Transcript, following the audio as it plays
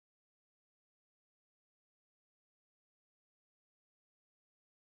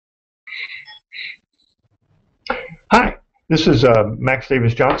Hi, this is Max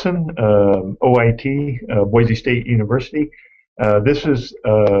Davis Johnson, OIT, Boise State University. This is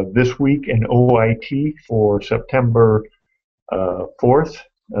this week in OIT for September 4th,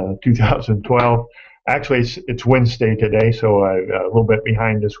 2012. Actually, it's Wednesday today, so I'm a little bit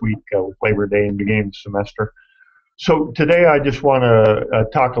behind this week with Labor Day and beginning of the semester. So today I just want to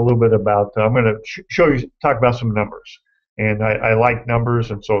talk a little bit about, I'm going to talk about some numbers. And I like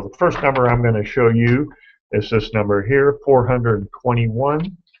numbers, and so the first number I'm going to show you is this number here,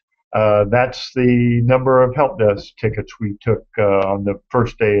 421. That's the number of help desk tickets we took on the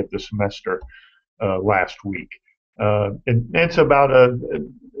first day of the semester last week. And it's about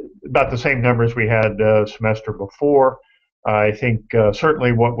the same number as we had semester before. I think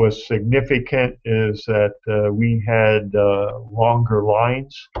certainly what was significant is that we had longer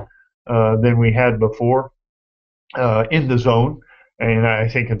lines than we had before in the zone. And I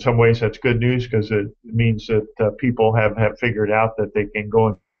think in some ways that's good news because it means that people have figured out that they can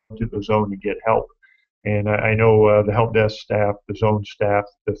go into the zone and get help. And I know the help desk staff, the zone staff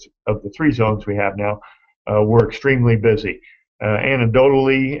of the three zones we have now, we're extremely busy.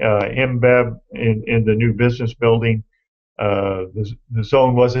 Anecdotally, MBEV in the new business building, the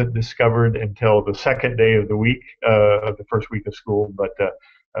zone wasn't discovered until the second day of the week, of the first week of school, but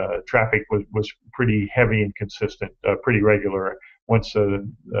traffic was pretty heavy and consistent, pretty regular once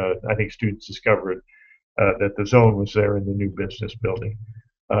I think students discovered that the zone was there in the new business building.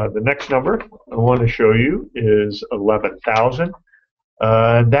 The next number I want to show you is 11,000.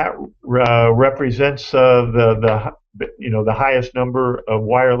 That represents the highest number of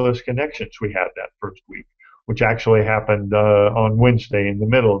wireless connections we had that first week, which actually happened on Wednesday in the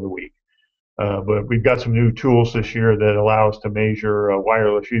middle of the week. But we've got some new tools this year that allow us to measure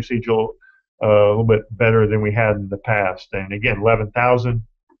wireless usage a little bit better than we had in the past. And again, 11,000,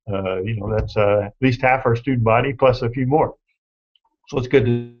 that's at least half our student body plus a few more. So it's good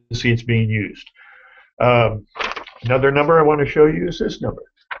to see it's being used. Another number I want to show you is this number,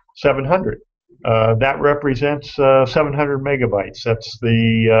 700. That represents 700 megabytes. That's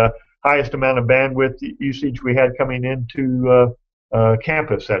the highest amount of bandwidth usage we had coming into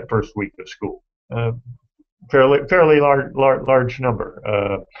campus that first week of school. Fairly large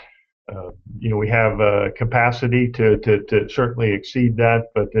number. We have capacity to certainly exceed that,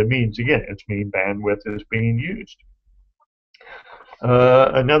 but it means, again, it's mean bandwidth is being used.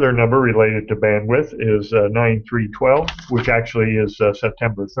 Another number related to bandwidth is 9312, which actually is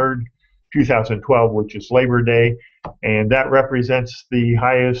September 3rd, 2012, which is Labor Day, and that represents the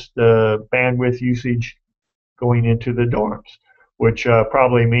highest bandwidth usage going into the dorms, which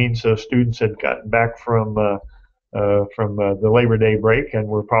probably means students had gotten back from the Labor Day break and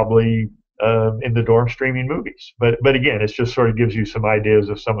were probably in the dorm streaming movies. But again, it just sort of gives you some ideas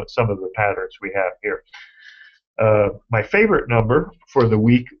of some of the patterns we have here. My favorite number for the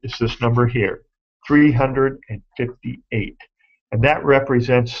week is this number here, 358. And that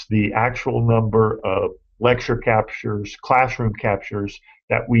represents the actual number of lecture captures, classroom captures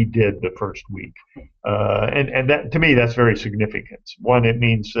that we did the first week. And that, to me, that's very significant. One, it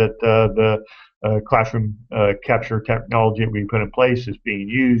means that the classroom capture technology that we put in place is being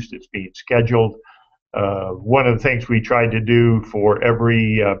used, it's being scheduled. One of the things we tried to do for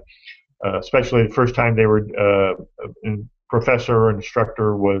every, especially the first time they were, professor or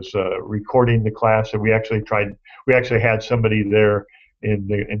instructor was recording the class, and we actually had somebody there in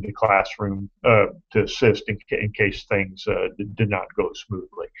the classroom to assist in case things did not go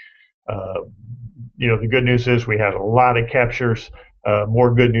smoothly. The good news is we had a lot of captures.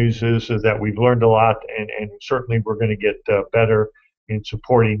 More good news is that we've learned a lot, and certainly we're going to get better in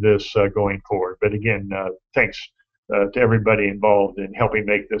supporting this going forward. But again, thanks to everybody involved in helping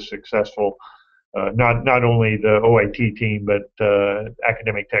make this successful. Not only the OIT team, but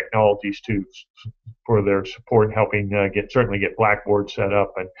academic technologies too, for their support in helping certainly get Blackboard set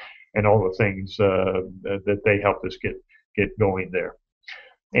up and all the things that they helped us get going there.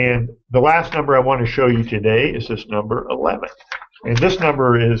 And the last number I want to show you today is this number 11. And this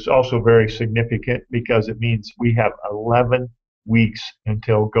number is also very significant because it means we have 11 weeks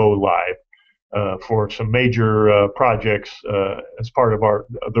until go live for some major projects as part of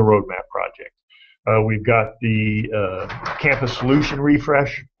the roadmap project. We've got the campus solution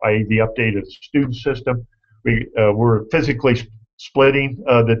refresh, i.e. the update of the student system. We're physically splitting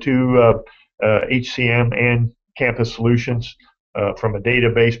the two HCM and campus solutions from a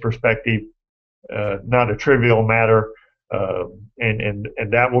database perspective. Not a trivial matter, and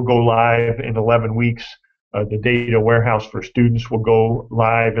that will go live in 11 weeks. The data warehouse for students will go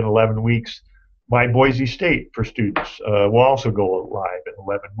live in 11 weeks. My Boise State for students will also go live in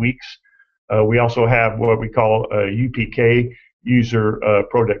 11 weeks. We also have what we call a UPK, User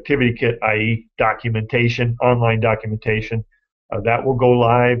Productivity Kit, i.e. documentation, online documentation. That will go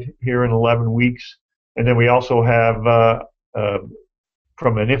live here in 11 weeks. And then we also have,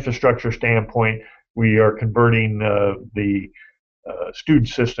 from an infrastructure standpoint, we are converting the student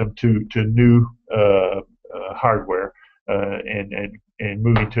system to new hardware and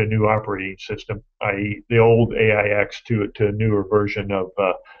moving to a new operating system, i.e. the old AIX to a newer version of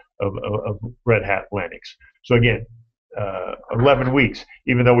Red Hat Linux. So again, 11 weeks.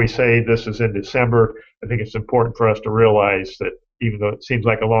 Even though we say this is in December, I think it's important for us to realize that even though it seems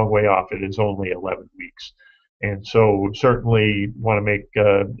like a long way off, it is only 11 weeks. And so certainly want to make,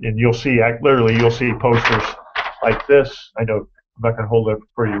 and you'll see, literally you'll see posters like this. I know I'm not going to hold it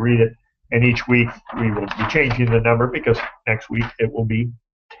for you to read it. And each week we will be changing the number because next week it will be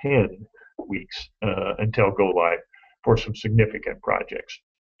 10 weeks until go live for some significant projects.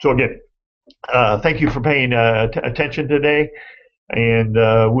 So again, thank you for paying attention today, and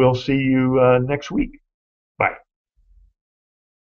we'll see you next week.